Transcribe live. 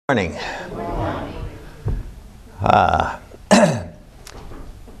Morning.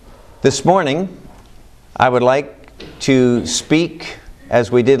 This morning, I would like to speak,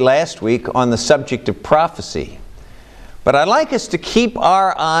 as we did last week, on the subject of prophecy. But I'd like us to keep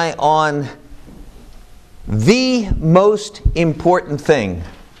our eye on the most important thing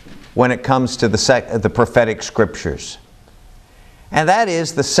when it comes to the prophetic scriptures. And that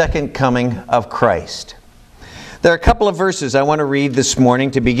is the second coming of Christ. There are a couple of verses I want to read this morning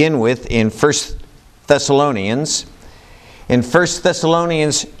to begin with in 1 Thessalonians. In 1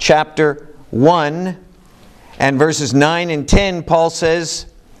 Thessalonians chapter 1 and verses 9 and 10, Paul says,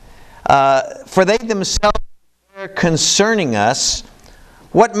 "For they themselves declare concerning us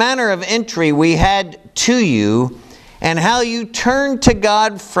what manner of entry we had to you, and how you turned to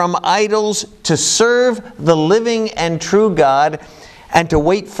God from idols to serve the living and true God, and to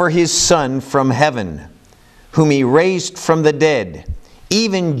wait for His Son from heaven, whom He raised from the dead,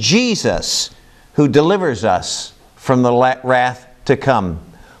 even Jesus, who delivers us from the wrath to come."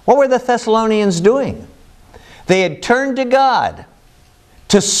 What were the Thessalonians doing? They had turned to God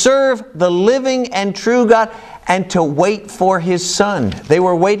to serve the living and true God and to wait for His Son. They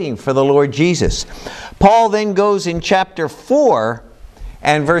were waiting for the Lord Jesus. Paul then goes in chapter 4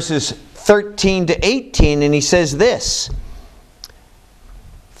 and verses 13 to 18, and he says this,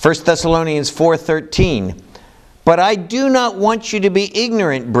 1 Thessalonians 4:13, "But I do not want you to be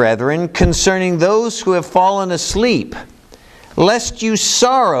ignorant, brethren, concerning those who have fallen asleep, lest you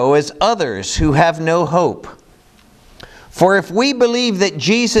sorrow as others who have no hope. For if we believe that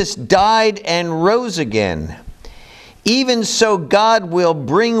Jesus died and rose again, even so God will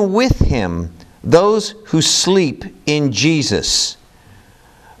bring with Him those who sleep in Jesus.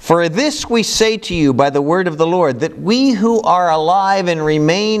 For this we say to you by the word of the Lord, that we who are alive and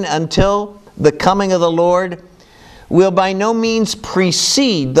remain until the coming of the Lord will by no means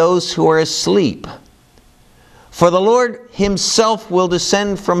precede those who are asleep. For the Lord Himself will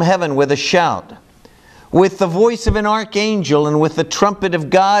descend from heaven with a shout, with the voice of an archangel, and with the trumpet of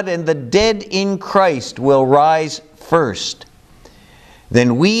God, and the dead in Christ will rise first.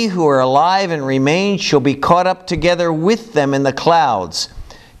 Then we who are alive and remain shall be caught up together with them in the clouds,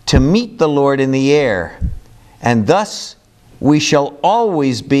 to meet the Lord in the air, and thus we shall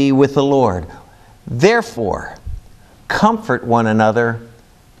always be with the Lord. Therefore, comfort one another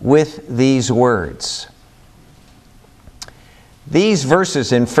with these words." These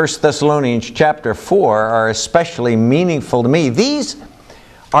verses in 1 Thessalonians chapter 4 are especially meaningful to me. These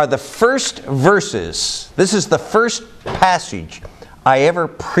are the first verses. This is the first passage I ever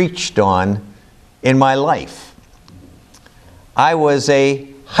preached on in my life. I was a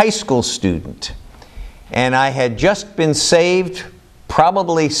high school student, and I had just been saved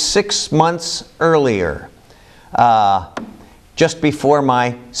probably 6 months earlier, just before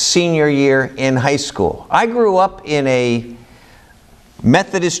my senior year in high school. I grew up in a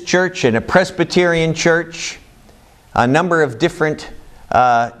Methodist church and a Presbyterian church, a number of different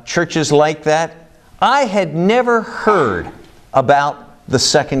churches like that. I had never heard about the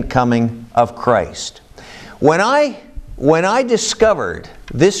second coming of Christ. When I discovered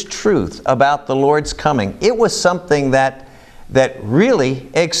this truth about the Lord's coming, it was something that really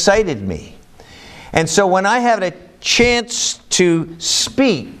excited me. And so when I had a chance to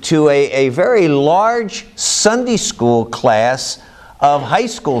speak to a very large Sunday school class of high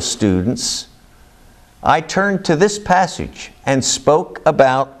school students, I turned to this passage and spoke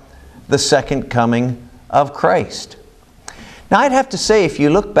about the second coming of Christ. Now, I'd have to say, if you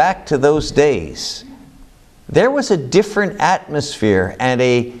look back to those days, there was a different atmosphere and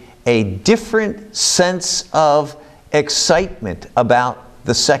a different sense of excitement about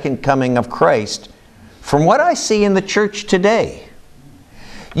the second coming of Christ from what I see in the church today.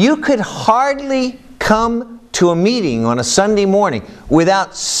 You could hardly come to a meeting on a Sunday morning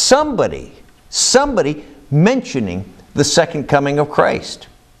without somebody mentioning the second coming of Christ.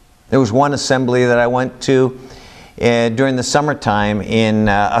 There was one assembly that I went to during the summertime in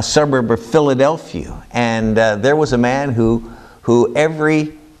a suburb of Philadelphia, and there was a man who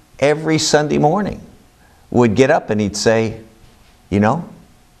every Sunday morning would get up and he'd say, "You know,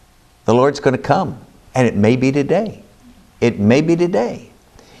 the Lord's going to come, and it may be today. It may be today."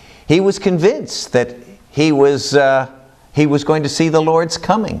 He was convinced that he was going to see the Lord's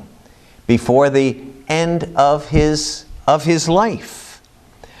coming before the end of his life.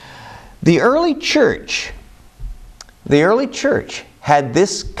 The early church had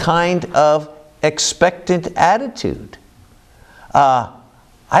this kind of expectant attitude.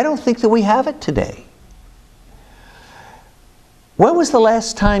 I don't think that we have it today. When was the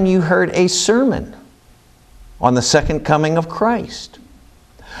last time you heard a sermon on the second coming of Christ?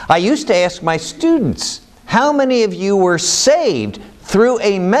 I used to ask my students, how many of you were saved through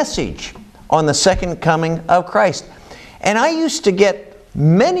a message on the second coming of Christ? And I used to get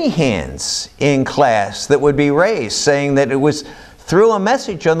many hands in class that would be raised saying that it was through a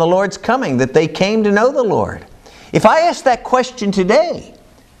message on the Lord's coming that they came to know the Lord. If I ask that question today,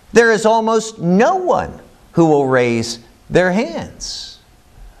 there is almost no one who will raise their hands.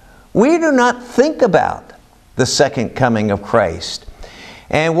 We do not think about the second coming of Christ.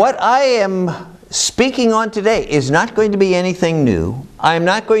 And what I am speaking on today is not going to be anything new. I am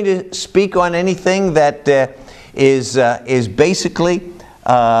not going to speak on anything that is basically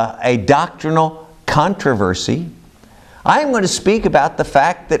a doctrinal controversy. I am going to speak about the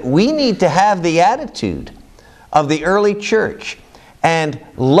fact that we need to have the attitude of the early church and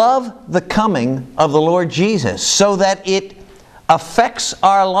love the coming of the Lord Jesus so that it affects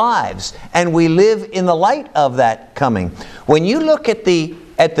our lives and we live in the light of that coming. When you look at the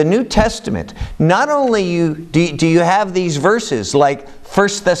New Testament, not only do you have these verses like 1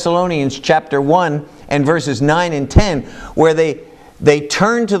 Thessalonians chapter 1 and verses 9 and 10 where they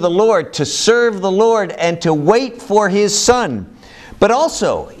turn to the Lord to serve the Lord and to wait for His Son. But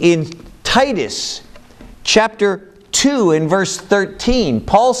also in Titus chapter 2 in verse 13,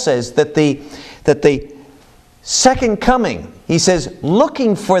 Paul says that the second coming, he says,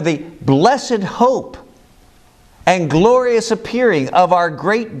 looking for the blessed hope and glorious appearing of our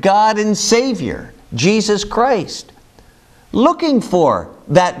great God and Savior, Jesus Christ. Looking for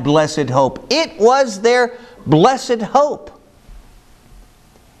that blessed hope. It was their blessed hope.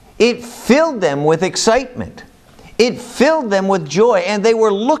 It filled them with excitement. It filled them with joy, and they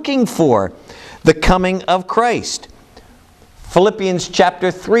were looking for the coming of Christ. Philippians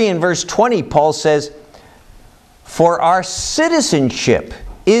chapter 3 and verse 20, Paul says, "For our citizenship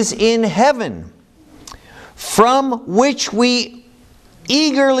is in heaven, from which we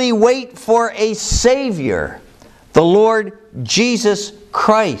eagerly wait for a Savior, the Lord Jesus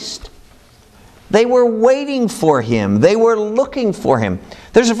Christ." They were waiting for Him. They were looking for Him.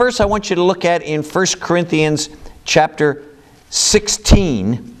 There's a verse I want you to look at in 1 Corinthians chapter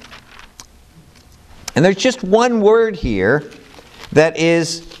 16. And there's just one word here that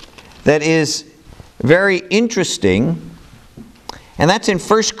is very interesting. And that's in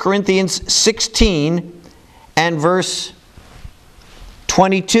 1 Corinthians 16 and verse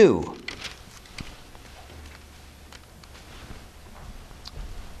 22.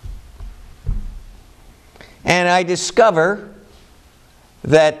 And I discover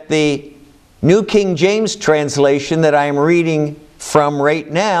that the New King James translation that I am reading from right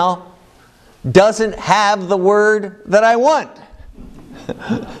now doesn't have the word that I want.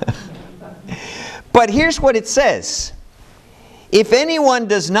 But here's what it says. If anyone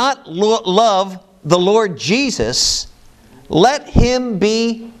does not love the Lord Jesus, let him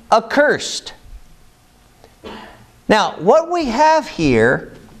be accursed. Now, what we have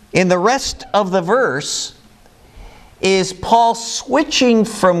here in the rest of the verse is Paul switching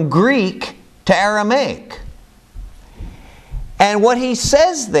from Greek to Aramaic. And what he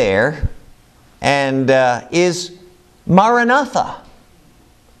says there is Maranatha.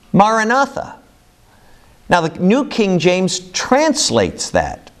 Maranatha. Now the New King James translates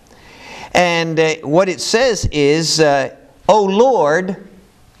that. And what it says is, O Lord,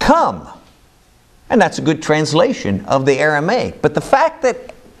 come. And that's a good translation of the Aramaic. But the fact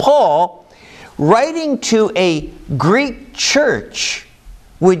that Paul, writing to a Greek church,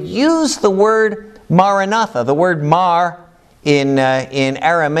 would use the word Maranatha. The word mar in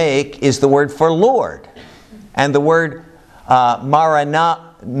Aramaic is the word for Lord. And the word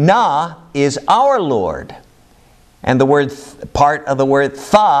Maranah is our Lord. And the word part of the word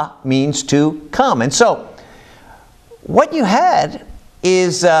tha means to come. And so what you had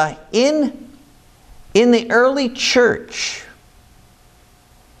is in the early church,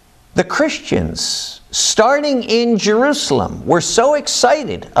 the Christians, starting in Jerusalem, were so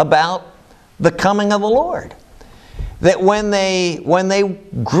excited about the coming of the Lord that when they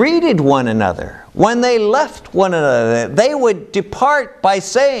greeted one another, when they left one another, they would depart by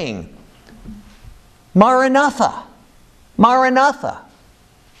saying, Maranatha, Maranatha.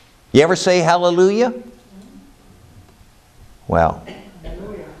 You ever say hallelujah? Well,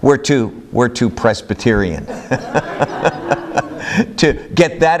 we're too Presbyterian to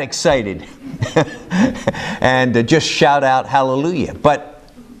get that excited and just shout out hallelujah. But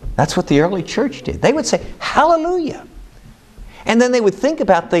that's what the early church did. They would say hallelujah. And then they would think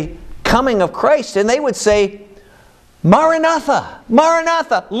about the coming of Christ and they would say, Maranatha,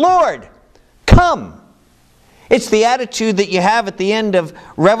 Maranatha, Lord, come. It's the attitude that you have at the end of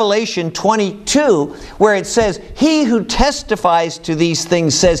Revelation 22, where it says, "He who testifies to these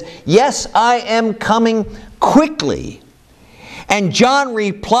things says, 'Yes, I am coming quickly.'" And John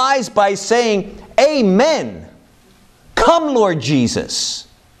replies by saying, "Amen. Come, Lord Jesus.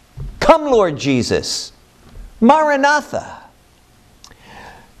 Come, Lord Jesus. Maranatha."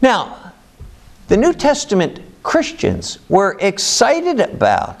 Now, the New Testament Christians were excited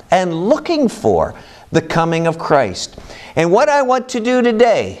about and looking for the coming of Christ. And what I want to do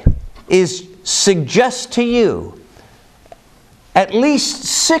today is suggest to you at least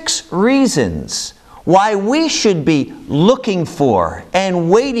 6 reasons why we should be looking for and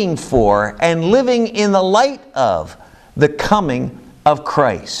waiting for and living in the light of the coming of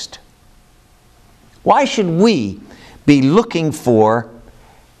Christ. Why should we be looking for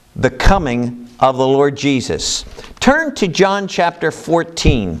the coming of the Lord Jesus? Turn to John chapter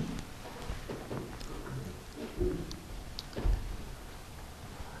 14.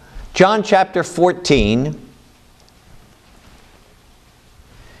 John chapter 14,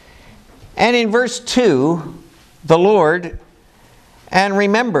 and in verse 2, the Lord, and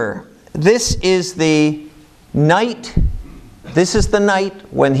remember, this is the night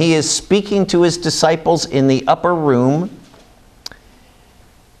when He is speaking to His disciples in the upper room,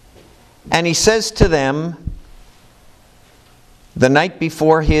 and He says to them, the night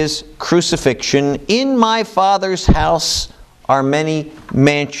before His crucifixion, "In my Father's house are many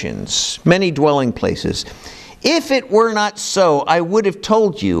mansions," many dwelling places. "If it were not so, I would have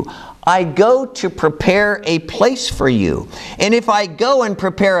told you, I go to prepare a place for you. And if I go and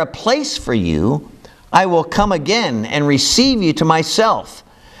prepare a place for you, I will come again and receive you to myself,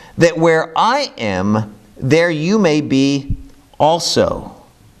 that where I am, there you may be also."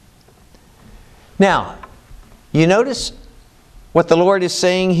 Now, you notice what the Lord is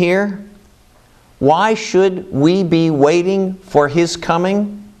saying here? Why should we be waiting for His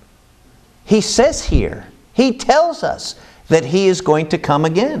coming? He says here, He tells us that He is going to come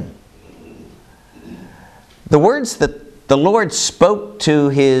again. The words that the Lord spoke to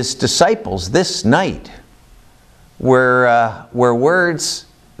His disciples this night were words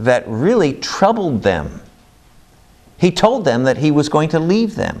that really troubled them. He told them that He was going to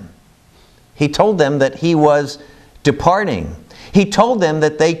leave them. He told them that He was departing. He told them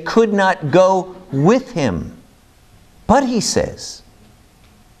that they could not go with Him. But He says,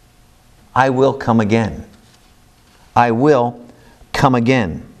 "I will come again. I will come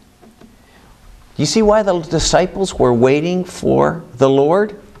again." You see why the disciples were waiting for the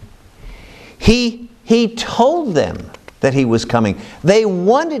Lord? He told them that He was coming. They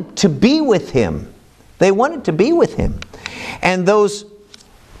wanted to be with Him. They wanted to be with Him. And the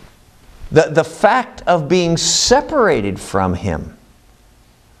fact of being separated from Him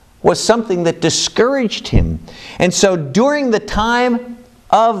was something that discouraged him. And so during the time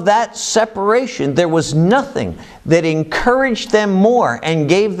of that separation, there was nothing that encouraged them more and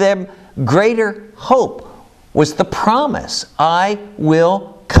gave them greater hope, was the promise, "I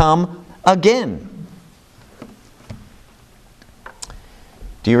will come again."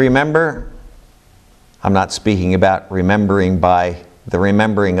 Do you remember? I'm not speaking about remembering by the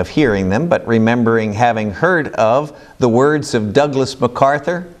remembering of hearing them, but remembering having heard of the words of Douglas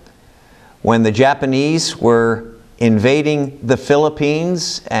MacArthur when the Japanese were invading the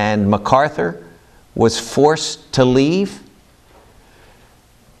Philippines and MacArthur was forced to leave.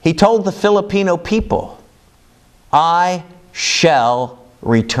 He told the Filipino people, "I shall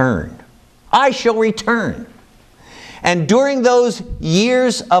return. I shall return." And during those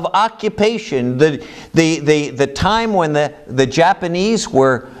years of occupation, the time when the Japanese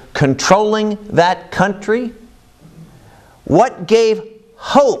were controlling that country, what gave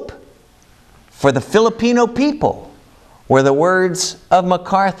hope for the Filipino people were the words of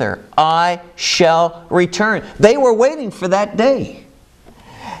MacArthur, "I shall return." They were waiting for that day.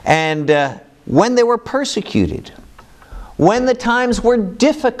 And when they were persecuted, when the times were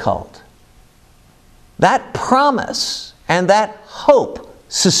difficult, that promise and that hope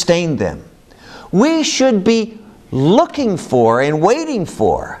sustained them. We should be looking for and waiting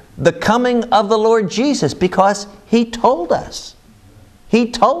for the coming of the Lord Jesus, because He told us. He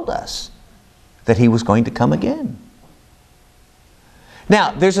told us that He was going to come again.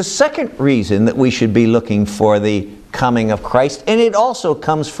 Now, there's a second reason that we should be looking for the coming of Christ, and it also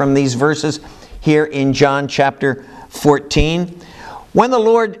comes from these verses here in John chapter 14. When the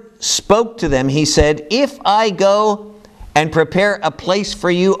Lord spoke to them, He said, "If I go and prepare a place for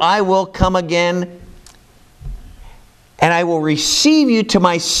you, I will come again, and I will receive you to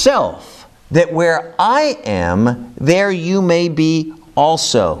myself, that where I am, there you may be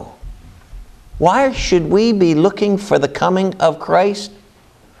also." Why should we be looking for the coming of Christ?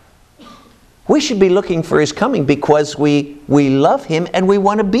 We should be looking for His coming because we love Him and we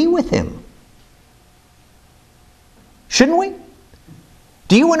want to be with Him. Shouldn't we?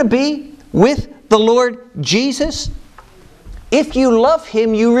 Do you want to be with the Lord Jesus? If you love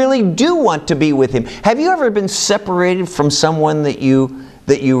Him, you really do want to be with Him. Have you ever been separated from someone that you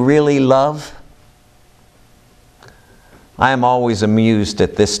really love? I am always amused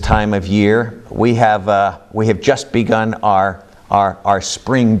at this time of year. We have just begun our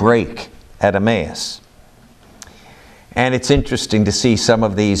spring break at Emmaus. And it's interesting to see some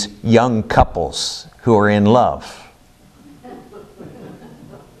of these young couples who are in love,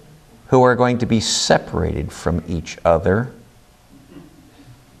 who are going to be separated from each other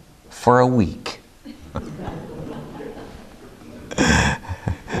for a week.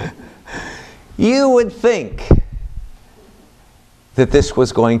 You would think that this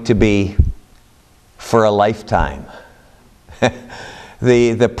was going to be for a lifetime.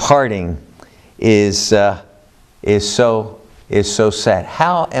 The parting is so sad.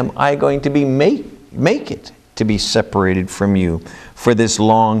 How am I going to be make it to be separated from you for this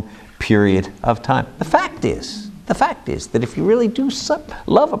long period of time? The fact is that if you really do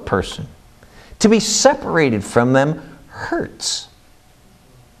love a person, to be separated from them hurts.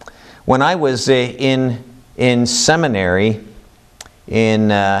 When I was in seminary in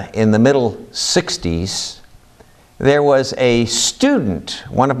the middle 60s, there was a student,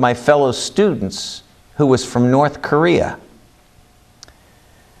 one of my fellow students, who was from North Korea.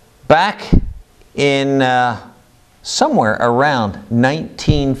 Back in somewhere around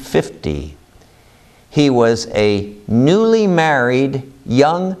 1950, he was a newly married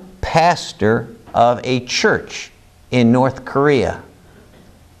young pastor of a church in North Korea.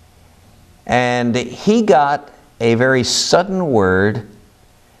 And he got a very sudden word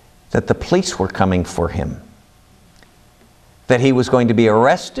that the police were coming for him, that he was going to be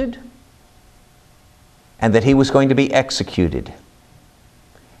arrested, and that he was going to be executed.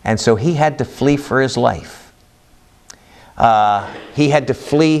 And so he had to flee for his life. He had to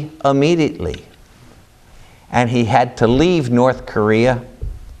flee immediately. And he had to leave North Korea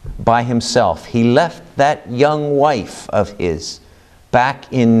by himself. He left that young wife of his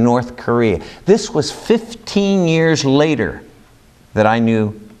back in North Korea. This was 15 years later that I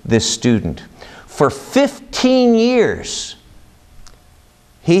knew this student. For 15 years,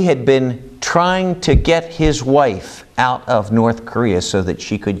 he had been trying to get his wife out of North Korea so that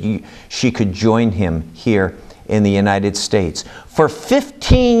she could join him here in the United States. For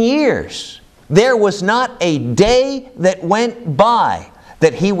 15 years, there was not a day that went by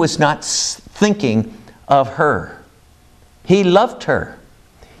that he was not thinking of her. He loved her.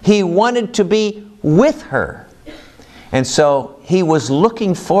 He wanted to be with her. And so he was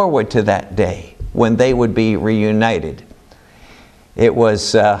looking forward to that day when they would be reunited. It was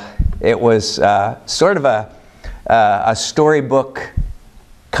sort of a storybook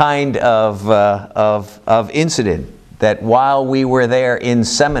kind of incident that while we were there in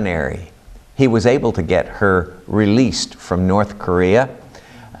seminary, he was able to get her released from North Korea,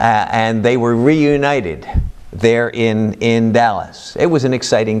 and they were reunited there in Dallas. It was an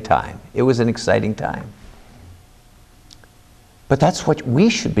exciting time. It was an exciting time. But that's what we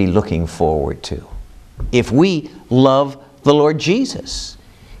should be looking forward to if we love the Lord Jesus.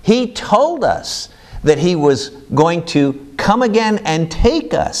 He told us that He was going to come again and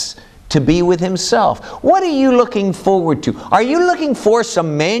take us to be with Himself. What are you looking forward to? Are you looking for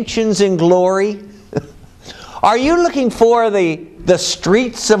some mansions in glory? Are you looking for the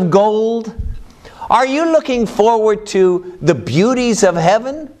streets of gold? Are you looking forward to the beauties of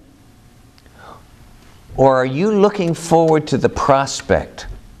heaven? Or are you looking forward to the prospect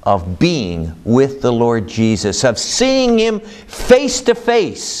of being with the Lord Jesus, of seeing Him face to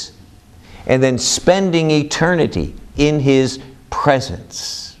face, and then spending eternity in His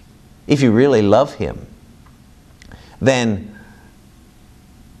presence? If you really love Him, then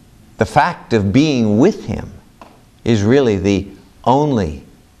the fact of being with Him is really the only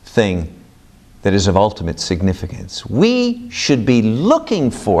thing that is of ultimate significance. We should be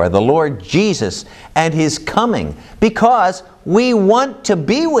looking for the Lord Jesus and His coming because we want to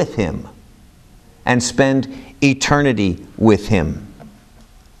be with Him and spend eternity with Him.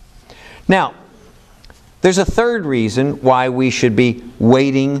 Now, there's a third reason why we should be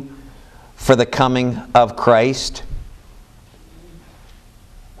waiting for the coming of Christ.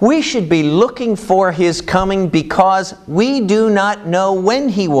 We should be looking for His coming because we do not know when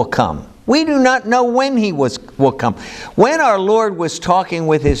He will come. We do not know when He will come. When our Lord was talking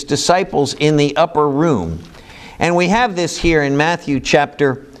with His disciples in the upper room, and we have this here in Matthew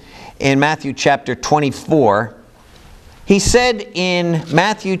chapter in Matthew chapter 24. He said in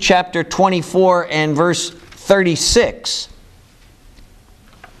Matthew chapter 24 and verse 36,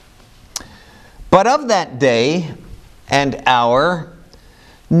 "But of that day and hour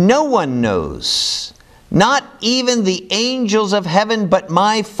no one knows, not even the angels of heaven, but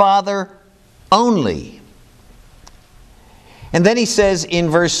my Father only." And then he says in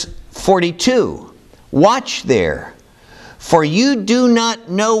verse 42, "Watch there, for you do not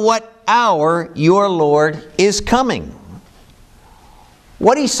know what hour your Lord is coming."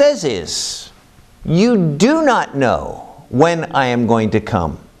 What he says is, you do not know when I am going to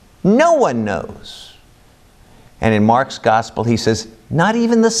come. No one knows. And in Mark's gospel he says, not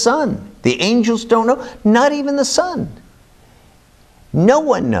even the Son. The angels don't know, not even the Son. No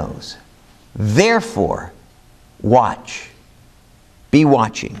one knows. Therefore, watch. Be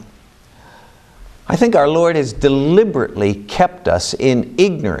watching. I think our Lord has deliberately kept us in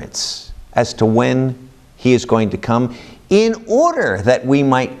ignorance as to when He is going to come, in order that we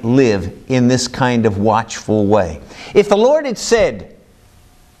might live in this kind of watchful way. If the Lord had said,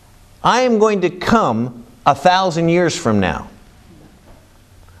 I am going to come 1,000 years from now,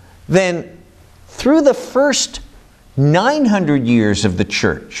 then through the first 900 years of the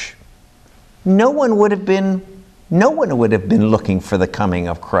church, no one would have been looking for the coming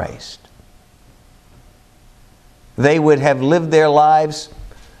of Christ. They would have lived their lives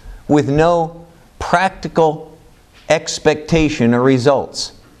with no practical expectation or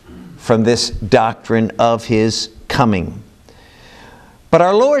results from this doctrine of His coming. But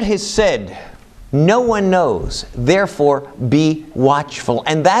our Lord has said, no one knows, therefore be watchful.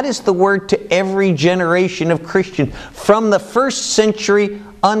 And that is the word to every generation of Christian from the first century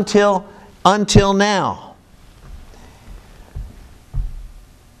until now.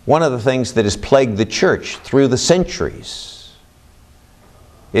 One of the things that has plagued the church through the centuries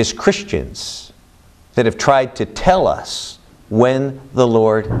is Christians that have tried to tell us when the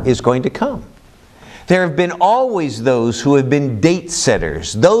Lord is going to come. There have been always those who have been date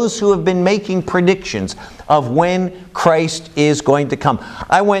setters, those who have been making predictions of when Christ is going to come.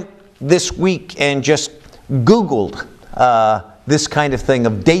 I went this week and just Googled this kind of thing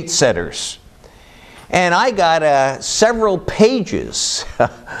of date setters. And I got several pages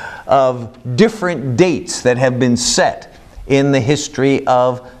of different dates that have been set in the history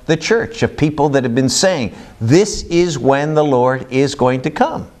of the church, of people that have been saying, this is when the Lord is going to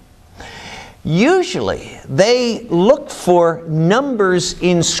come. Usually, they look for numbers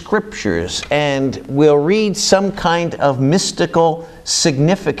in scriptures and will read some kind of mystical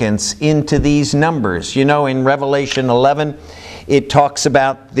significance into these numbers. You know, in Revelation 11, it talks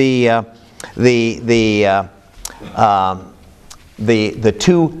about the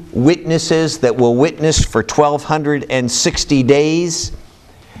two witnesses that will witness for 1,260 days.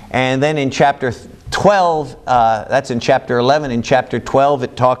 And then in chapter 12, that's in chapter 11. In chapter 12,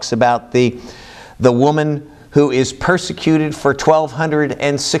 it talks about the woman who is persecuted for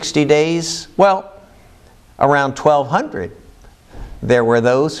 1,260 days. Well, around 1,200, there were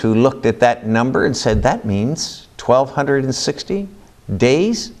those who looked at that number and said, that means 1,260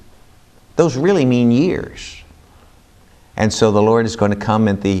 days? Those really mean years. And so the Lord is going to come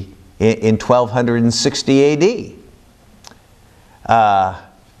in 1260 AD.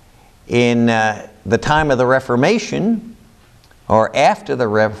 In the time of the Reformation, or after the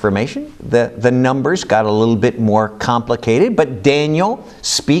Reformation, the numbers got a little bit more complicated, but Daniel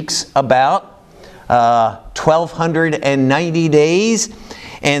speaks about 1,290 days,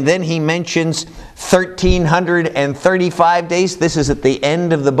 and then he mentions 1,335 days. This is at the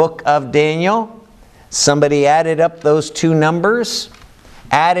end of the book of Daniel. Somebody added up those two numbers,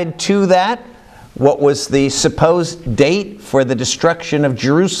 added to that what was the supposed date for the destruction of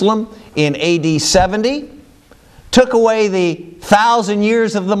Jerusalem in AD 70, took away the 1,000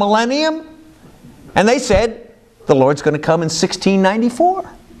 years of the millennium, and they said, the Lord's going to come in 1694.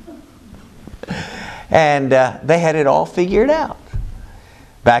 And they had it all figured out.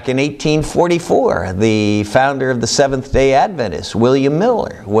 Back in 1844, the founder of the Seventh-day Adventists, William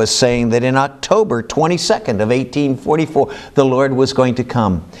Miller, was saying that in October 22nd of 1844, the Lord was going to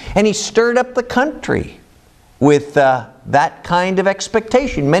come. And he stirred up the country with that kind of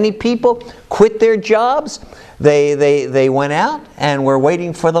expectation. Many people quit their jobs. They went out and were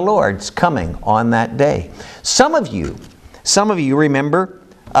waiting for the Lord's coming on that day. Some of you remember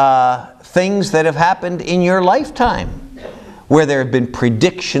things that have happened in your lifetime, where there have been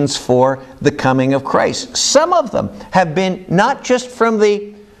predictions for the coming of Christ. Some of them have been not just from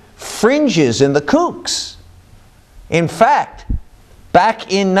the fringes and the kooks. In fact,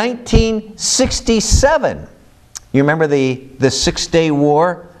 back in 1967, you remember the Six-Day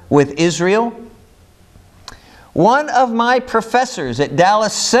War with Israel. One of my professors at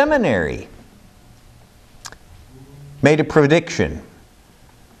Dallas Seminary made a prediction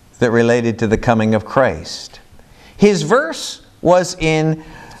that related to the coming of Christ. His verse was in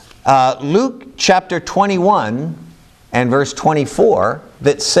Luke chapter 21 and verse 24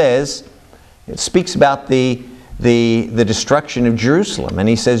 that says, it speaks about the destruction of Jerusalem. And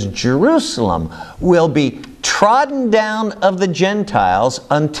he says, Jerusalem will be trodden down of the Gentiles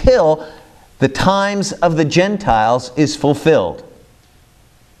until the times of the Gentiles is fulfilled.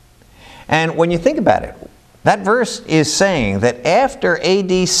 And when you think about it, that verse is saying that after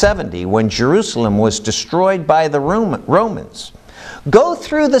AD 70, when Jerusalem was destroyed by the Romans, go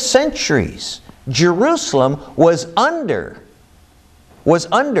through the centuries, Jerusalem was under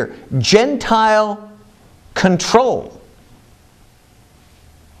Gentile control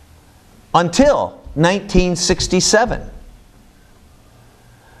until 1967.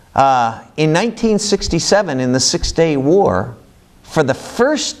 In 1967, in the Six-Day War, for the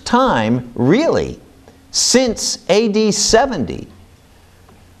first time, really, since AD 70,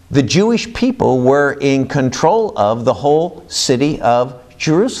 the Jewish people were in control of the whole city of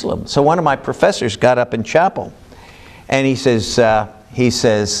Jerusalem. So one of my professors got up in chapel, and he says,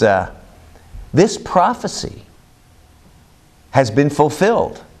 this prophecy has been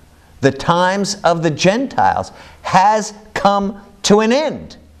fulfilled. The times of the Gentiles has come to an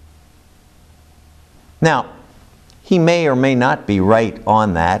end. Now, he may or may not be right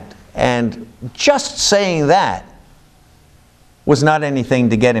on that, and just saying that was not anything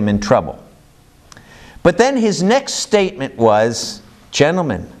to get him in trouble. But then his next statement was,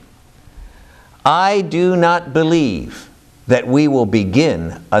 gentlemen, I do not believe that we will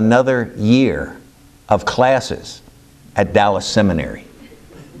begin another year of classes at Dallas Seminary.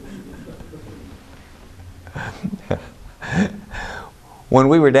 When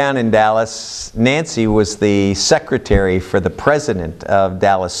we were down in Dallas, Nancy was the secretary for the president of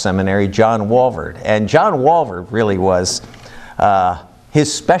Dallas Seminary, John Walvard. And John Walvard really was,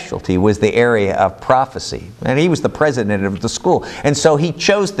 his specialty was the area of prophecy. And he was the president of the school. And so he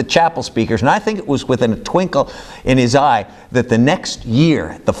chose the chapel speakers. And I think it was within a twinkle in his eye that the next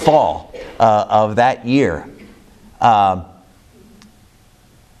year, the fall of that year, for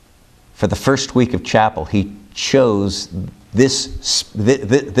the first week of chapel, he chose this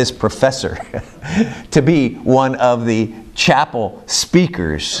professor to be one of the chapel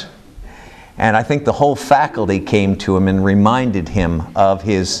speakers. And I think the whole faculty came to him and reminded him of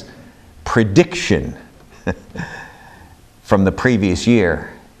his prediction from the previous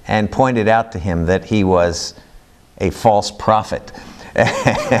year and pointed out to him that he was a false prophet,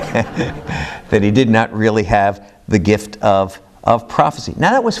 that he did not really have the gift of prophecy.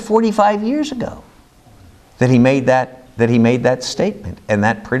 Now that was 45 years ago that he made that statement and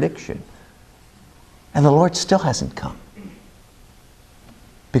that prediction. And the Lord still hasn't come.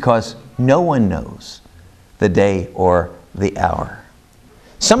 Because no one knows the day or the hour.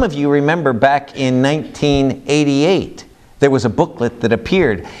 Some of you remember back in 1988, there was a booklet that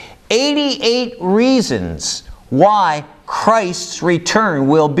appeared, 88 reasons why Christ's return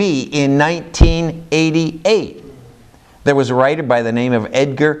will be in 1988. There was a writer by the name of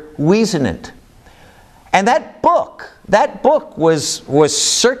Edgar Whisenant. And that book was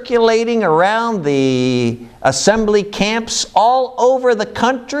circulating around the assembly camps all over the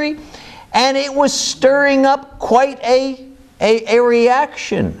country, and it was stirring up quite a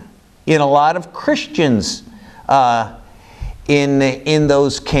reaction in a lot of Christians in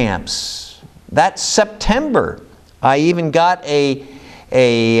those camps. That September, I even got a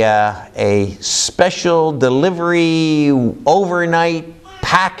special delivery overnight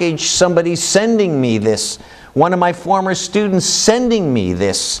package, somebody sending me this, one of my former students sending me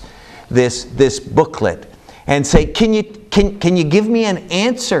this booklet and say, can you give me an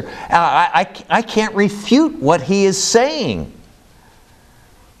answer? I can't refute what he is saying.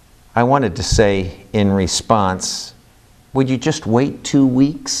 I wanted to say in response, would you just wait 2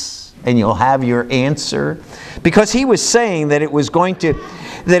 weeks and you'll have your answer? Because he was saying that it was going to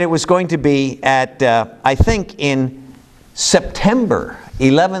be at I think in September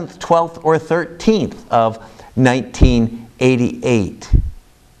 11th, 12th, or 13th of 1988.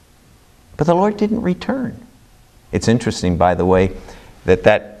 But the Lord didn't return. It's interesting, by the way,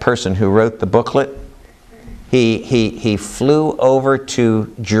 that person who wrote the booklet, he flew over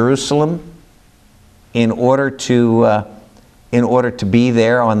to Jerusalem in order to be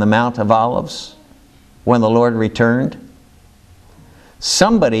there on the Mount of Olives when the Lord returned.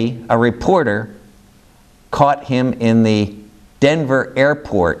 Somebody, a reporter, caught him in the Denver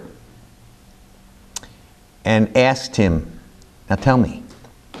airport and asked him, now tell me,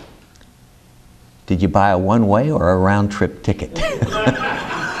 Did you buy a one-way or a round-trip ticket?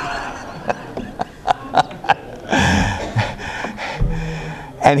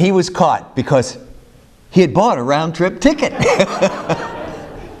 And he was caught because he had bought a round-trip ticket.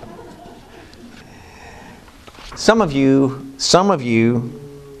 Some of you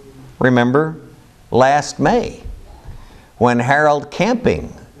remember last May when Harold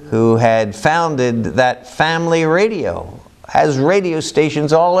Camping, who had founded that family radio, has radio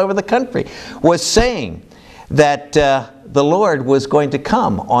stations all over the country, was saying that the Lord was going to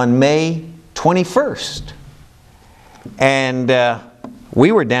come on May 21st. And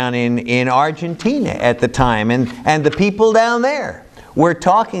we were down in Argentina at the time, and the people down there were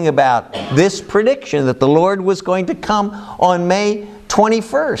talking about this prediction that the Lord was going to come on May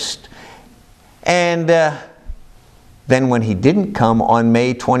 21st. And then when he didn't come on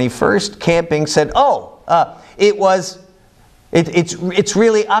May 21st, Camping said, it's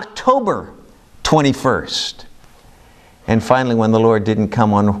really October 21st. And finally, when the Lord didn't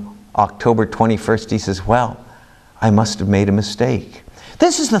come on October 21st, he says, well, I must have made a mistake.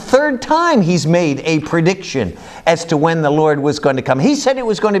 This is the third time he's made a prediction as to when the Lord was going to come. He said it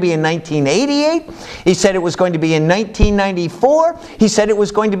was going to be in 1988. He said it was going to be in 1994. He said it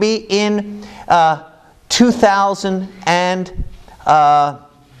was going to be in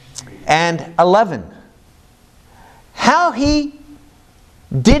 2011. How he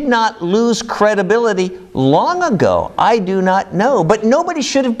did not lose credibility long ago, I do not know. But nobody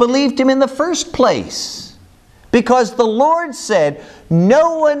should have believed him in the first place. Because the Lord said,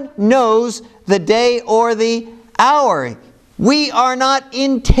 no one knows the day or the hour. We are not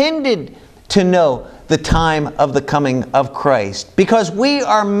intended to know the time of the coming of Christ. Because we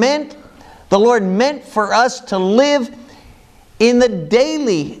are meant, the Lord meant for us to live in the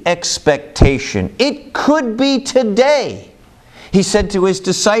daily expectation. It could be today. He said to his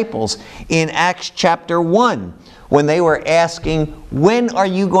disciples in Acts chapter 1, when they were asking, when are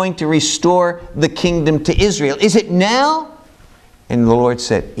you going to restore the kingdom to Israel? Is it now? And the Lord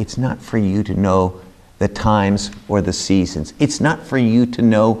said, it's not for you to know the times or the seasons. It's not for you to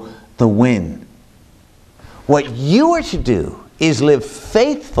know the when. What you are to do is live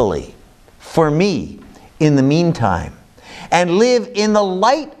faithfully for me in the meantime, and live in the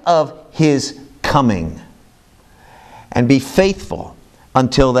light of His coming, and be faithful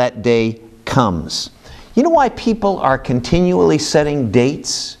until that day comes. You know why people are continually setting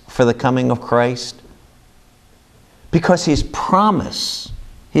dates for the coming of Christ? Because His promise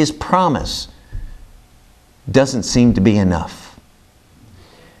doesn't seem to be enough.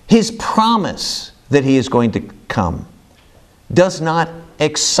 His promise that He is going to come does not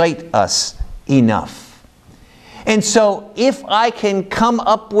excite us enough. And so if I can come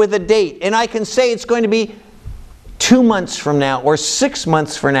up with a date and I can say it's going to be 2 months from now or 6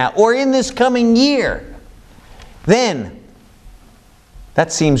 months from now or in this coming year, then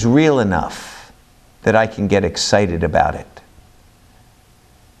that seems real enough that I can get excited about it.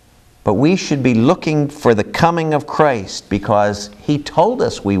 But we should be looking for the coming of Christ because He told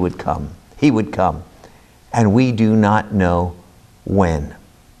us we would come. He would come. And we do not know when.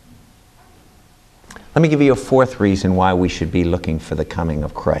 Let me give you a fourth reason why we should be looking for the coming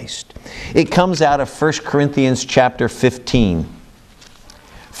of Christ. It comes out of 1 Corinthians chapter 15.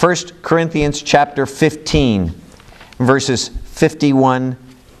 1 Corinthians chapter 15, verses 51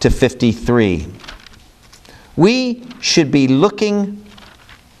 to 53. We should be looking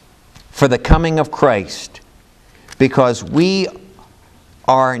for the coming of Christ because we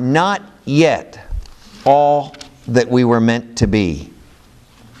are not yet all that we were meant to be.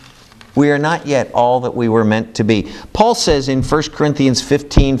 We are not yet all that we were meant to be. Paul says in 1 Corinthians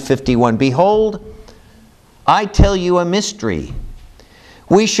 15:51, behold, I tell you a mystery.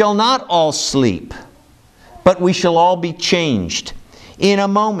 We shall not all sleep, but we shall all be changed in a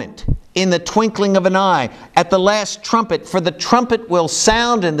moment, in the twinkling of an eye, at the last trumpet. For the trumpet will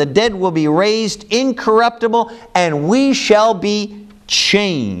sound, and the dead will be raised incorruptible, and we shall be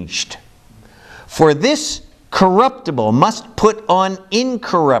changed. For this corruptible must put on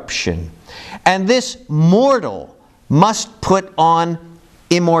incorruption, and this mortal must put on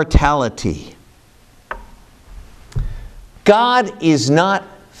immortality. God is not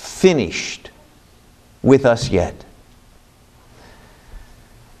finished with us yet.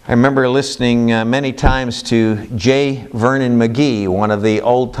 I remember listening many times to J. Vernon McGee, one of the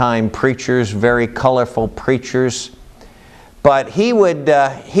old-time preachers, very colorful preachers. But he would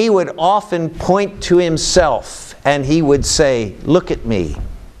often point to himself and he would say, look at me.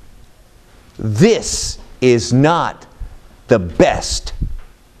 This is not the best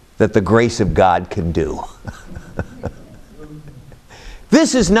that the grace of God can do.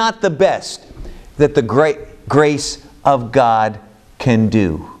 This is not the best that the great grace of God can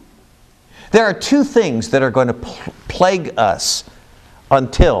do. There are two things that are going to plague us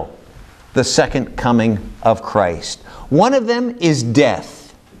until the second coming of Christ. One of them is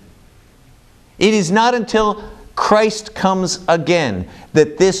death. It is not until Christ comes again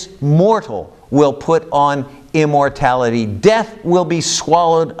that this mortal will put on immortality. Death will be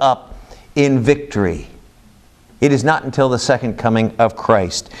swallowed up in victory. It is not until the second coming of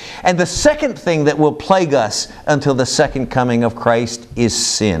Christ. And the second thing that will plague us until the second coming of Christ is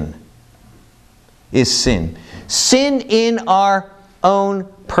sin. Sin in our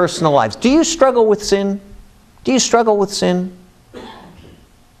own personal lives. Do you struggle with sin? Do you struggle with sin?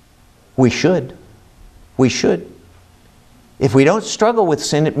 We should. We should. If we don't struggle with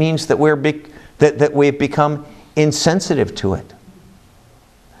sin, it means that we've become insensitive to it.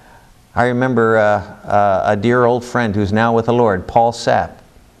 I remember a dear old friend who's now with the Lord, Paul Sapp,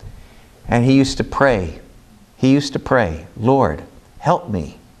 and he used to pray. He used to pray, Lord, help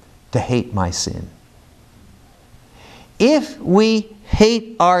me to hate my sin. If we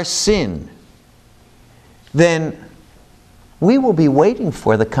hate our sin, then we will be waiting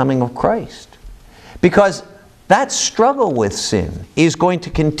for the coming of Christ. Because that struggle with sin is going to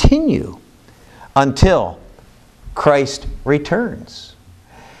continue until Christ returns.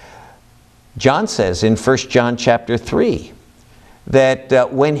 John says in 1 John chapter 3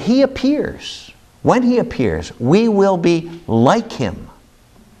 that when He appears, we will be like Him,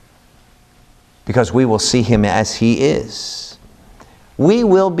 because we will see Him as He is. We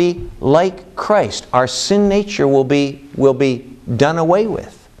will be like Christ. Our sin nature will be done away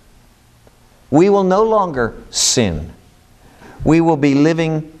with. We will no longer sin. We will be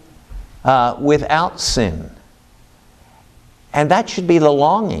living without sin. And that should be the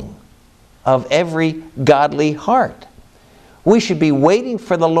longing of every godly heart. We should be waiting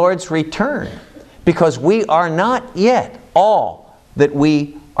for the Lord's return, because we are not yet all that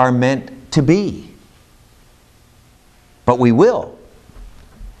we are meant to be. But we will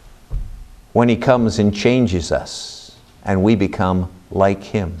when He comes and changes us and we become like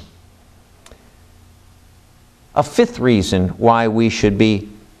Him. A fifth reason why we should be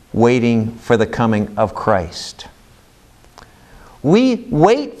waiting for the coming of Christ. We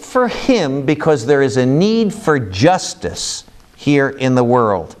wait for Him because there is a need for justice here in the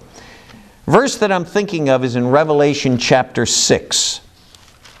world. Verse that I'm thinking of is in Revelation chapter 6.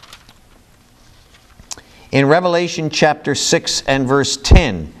 In Revelation chapter 6 and verse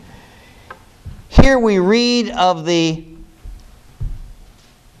 10, here we read of the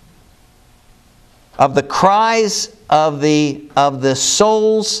cries of the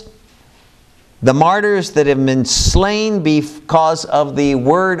souls, the martyrs that have been slain because of the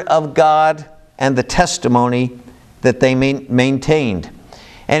Word of God and the testimony that they maintained.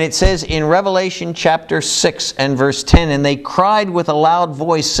 And it says in Revelation chapter 6 and verse 10, and they cried with a loud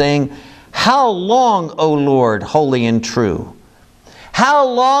voice, saying, How long, O Lord, holy and true? How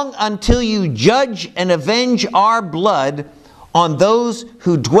long until you judge and avenge our blood on those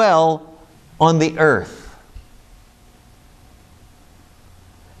who dwell on the earth?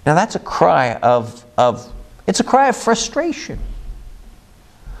 Now that's a cry of frustration.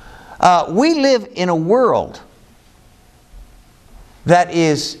 We live in a world that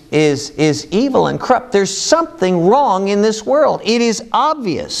is evil and corrupt. There's something wrong in this world. It is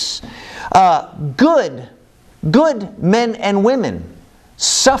obvious. Good men and women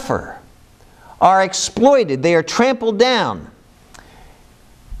suffer, are exploited, they are trampled down.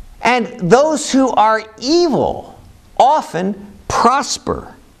 And those who are evil often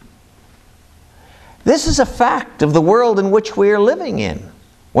prosper. This is a fact of the world in which we are living in.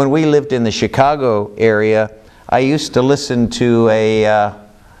 When we lived in the Chicago area, I used to listen to a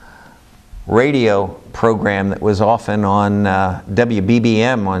radio program that was often on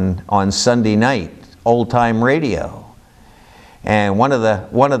WBBM on Sunday night, old time radio. And one of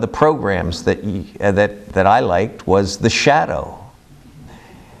the programs that I liked was The Shadow.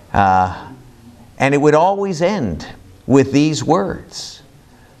 And it would always end with these words: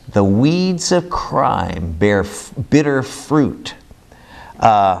 the weeds of crime bear bitter fruit.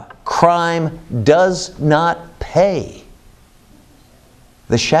 Crime does not pay.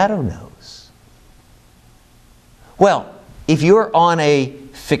 The shadow knows. Well, if you're on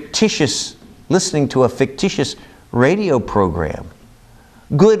listening to a fictitious radio program,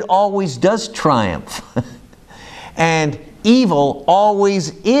 good always does triumph. And evil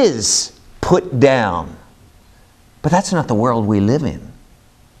always is put down. But that's not the world we live in.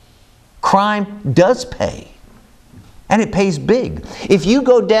 Crime does pay. And it pays big. If you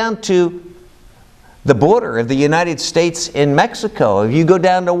go down to the border of the United States and Mexico, if you go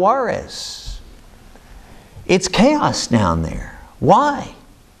down to Juarez, It's chaos down there. Why?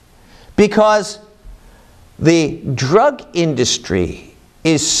 Because the drug industry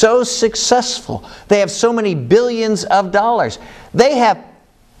is so successful. They have so many billions of dollars. They have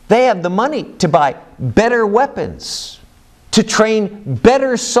the money to buy better weapons, to train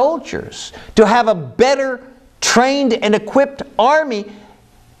better soldiers, to have a better trained and equipped army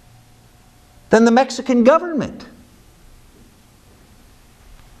than the Mexican government.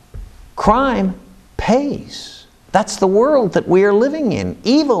 Crime pays. That's the world that we are living in.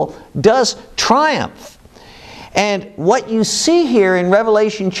 Evil does triumph. And what you see here in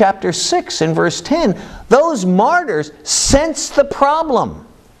Revelation chapter 6 and verse 10, those martyrs sense the problem.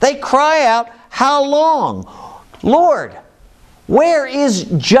 They cry out, "How long? Lord, where is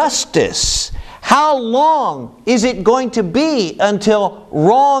justice? How long is it going to be until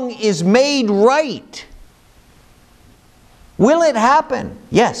wrong is made right?" Will it happen?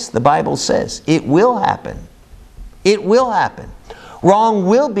 Yes, the Bible says it will happen. It will happen. Wrong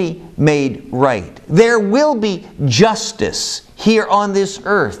will be made right. There will be justice here on this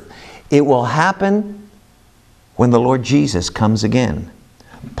earth. It will happen when the Lord Jesus comes again.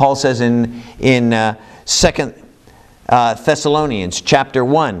 Paul says in 2 Thessalonians chapter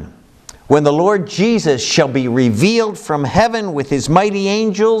 1, "When the Lord Jesus shall be revealed from heaven with His mighty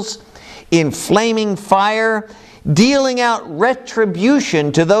angels in flaming fire, dealing out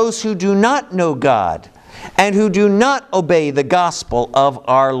retribution to those who do not know God and who do not obey the gospel of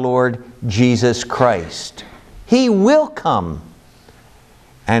our Lord Jesus Christ." He will come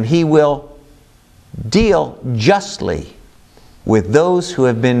and He will deal justly with those who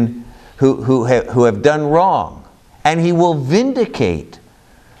have done wrong, and He will vindicate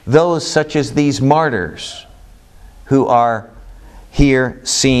those such as these martyrs who are here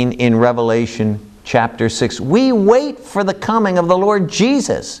seen in Revelation chapter 6. We wait for the coming of the Lord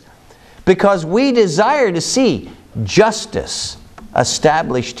Jesus because we desire to see justice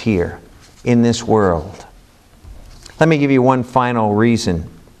established here in this world. Let me give you one final reason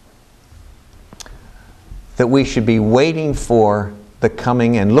that we should be waiting for the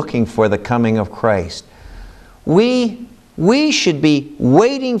coming and looking for the coming of Christ. We should be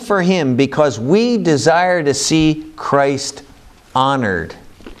waiting for Him because we desire to see Christ honored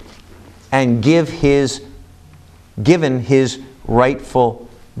and given His rightful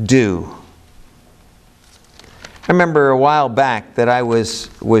due. I remember a while back that I was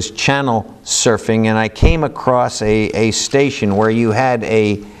channel surfing, and I came across a station where you had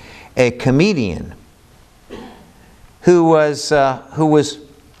a comedian who was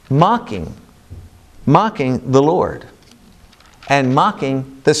mocking the Lord and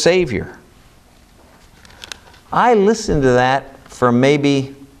mocking the Savior. I listened to that for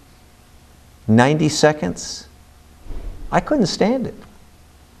maybe 90 seconds. I couldn't stand it.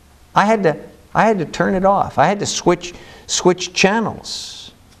 I had to turn it off. I had to switch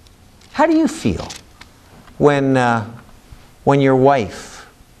channels. How do you feel when your wife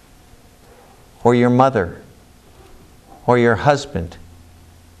or your mother or your husband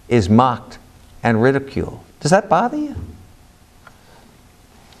is mocked and ridiculed? Does that bother you?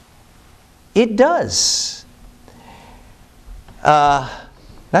 It does.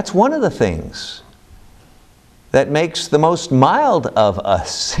 That's one of the things that makes the most mild of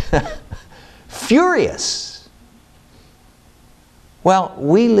us furious. Well,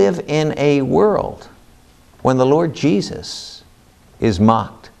 we live in a world when the Lord Jesus is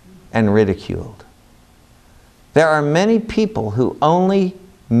mocked and ridiculed. There are many people who only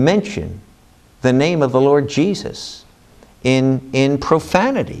mention the name of the Lord Jesus in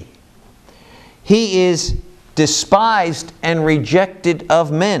profanity. He is despised and rejected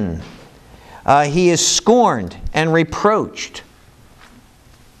of men. He is scorned and reproached.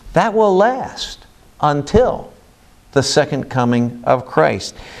 That will last until the second coming of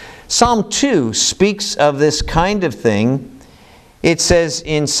Christ. Psalm 2 speaks of this kind of thing. It says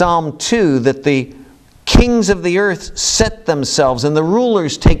in Psalm 2 that the kings of the earth set themselves and the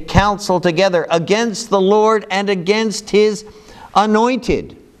rulers take counsel together against the Lord and against His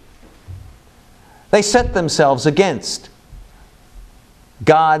anointed. They set themselves against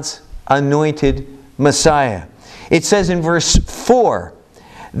God's anointed Messiah. It says in verse 4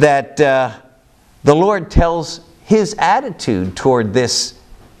 that the Lord tells His attitude toward this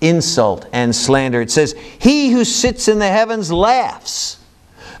insult and slander. It says, "He who sits in the heavens laughs.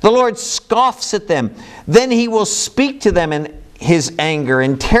 The Lord scoffs at them. Then He will speak to them in His anger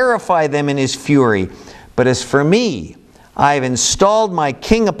and terrify them in His fury. But as for me, I have installed my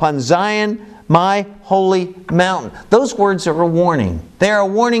King upon Zion, my holy mountain." Those words are a warning. They are a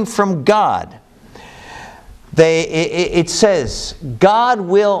warning from God. it says, God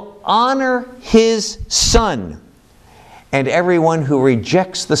will honor His Son, and everyone who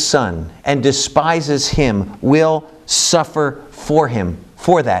rejects the Son and despises Him will suffer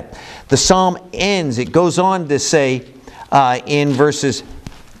for that. The psalm ends, it goes on to say in verses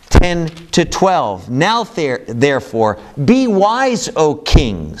 10 to 12, Now therefore, be wise, O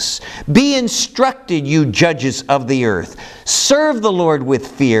kings. Be instructed, you judges of the earth. Serve the Lord with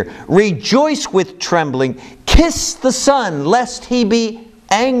fear. Rejoice with trembling. Kiss the Son, lest He be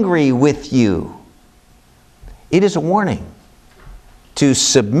angry with you. It is a warning to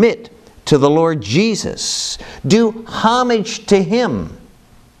submit to the Lord Jesus. Do homage to Him.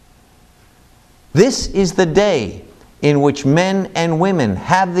 This is the day in which men and women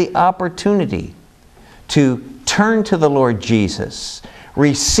have the opportunity to turn to the Lord Jesus,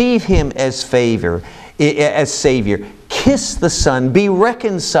 receive Him as Savior, kiss the Son, be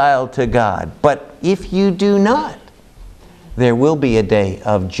reconciled to God. But if you do not, there will be a day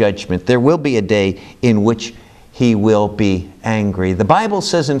of judgment. There will be a day in which He will be angry. The Bible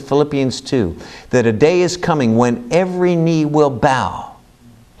says in Philippians 2 that a day is coming when every knee will bow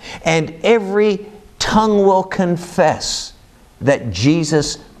and every tongue will confess that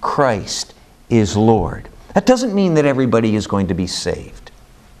Jesus Christ is Lord. That doesn't mean that everybody is going to be saved.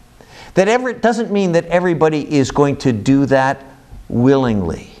 It doesn't mean that everybody is going to do that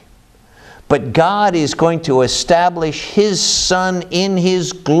willingly. But God is going to establish His Son in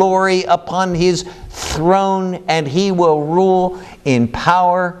His glory upon His throne, and He will rule in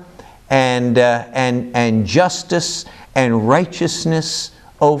power and justice and righteousness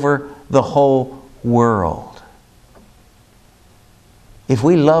over the whole world. If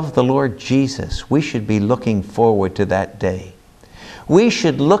we love the Lord Jesus, we should be looking forward to that day. We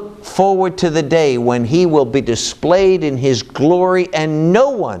should look forward to the day when He will be displayed in His glory, and no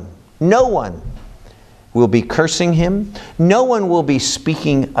one will be cursing Him. No one will be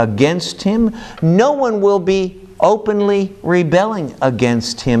speaking against Him. No one will be openly rebelling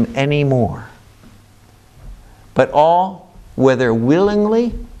against Him anymore. But all, whether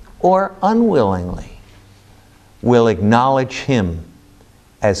willingly or unwillingly, will acknowledge Him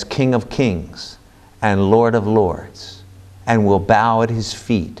as King of Kings and Lord of Lords, and will bow at His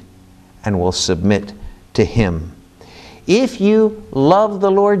feet and will submit to Him. If you love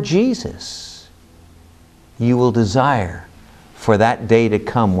the Lord Jesus, you will desire for that day to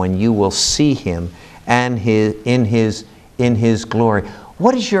come when you will see Him and in His glory.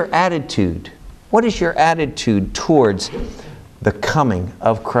 What is your attitude? What is your attitude towards the coming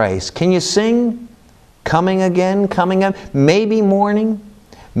of Christ? Can you sing, coming again, coming up? Maybe morning,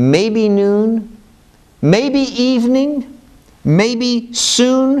 maybe noon, maybe evening, maybe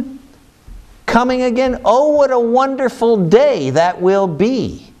soon, coming again. Oh, what a wonderful day that will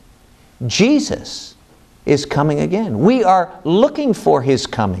be. Jesus is coming again. We are looking for His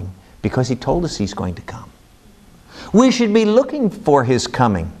coming because He told us He's going to come. We should be looking for His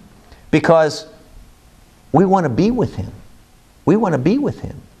coming because we want to be with Him. We want to be with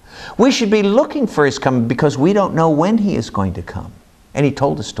Him. We should be looking for His coming because we don't know when He is going to come. And He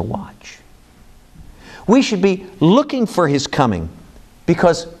told us to watch. We should be looking for His coming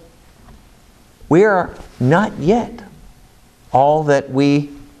because we are not yet all that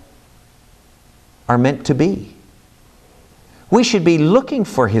we are meant to be. We should be looking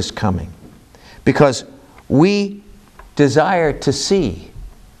for His coming because we desire to see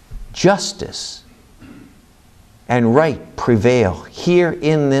justice and right prevail here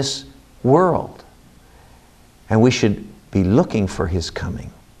in this world. And we should be looking for His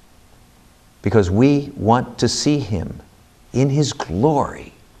coming because we want to see Him in His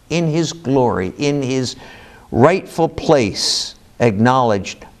glory, in His rightful place,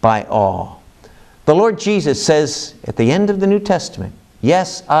 acknowledged by all. The Lord Jesus says at the end of the New Testament,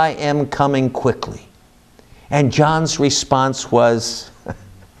 "Yes, I am coming quickly." And John's response was,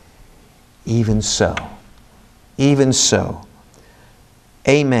 "Even so. Even so.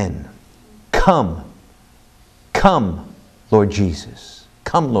 Amen. Come. Come, Lord Jesus.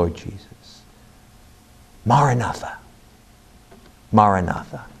 Come, Lord Jesus. Maranatha.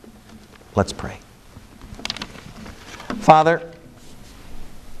 Maranatha." Let's pray. Father,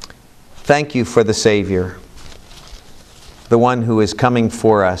 thank You for the Savior, the one who is coming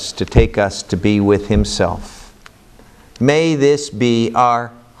for us to take us to be with Himself. May this be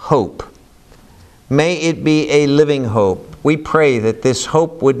our hope. May it be a living hope. We pray that this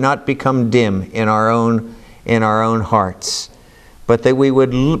hope would not become dim in our own hearts, but that we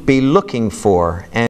would be looking for and